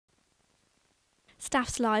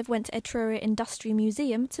Staffs Live went to Etruria Industrial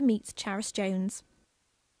Museum to meet Charis Jones.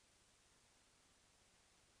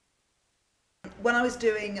 When I was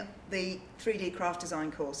doing the 3D craft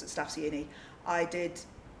design course at Staffs Uni, I did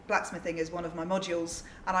blacksmithing as one of my modules,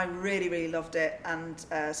 and I really loved it, and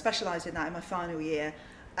specialised in that in my final year,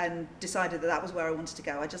 and decided that that was where I wanted to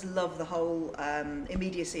go. I just love the whole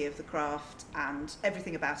immediacy of the craft and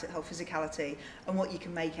everything about it, the whole physicality and what you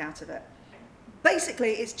can make out of it.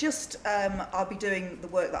 Basically, it's just I'll be doing the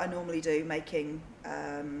work that I normally do, making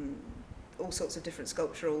all sorts of different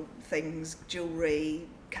sculptural things, jewellery,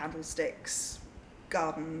 candlesticks,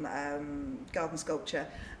 garden sculpture,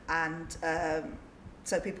 and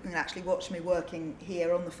so people can actually watch me working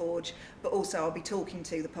here on the forge, but also I'll be talking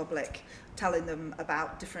to the public, telling them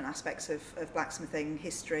about different aspects of blacksmithing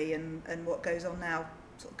history and what goes on now,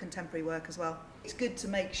 sort of contemporary work as well. It's good to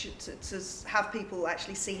make sure to have people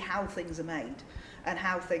actually see how things are made and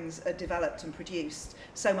how things are developed and produced.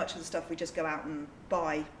 So much of the stuff we just go out and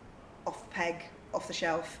buy off peg, off the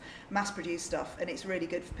shelf, mass-produced stuff, and it's really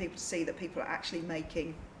good for people to see that people are actually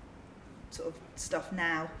making sort of stuff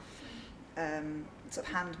now, sort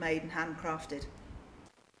of handmade and handcrafted.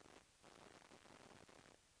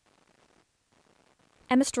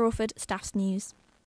 Emma Strawford, Staffs News.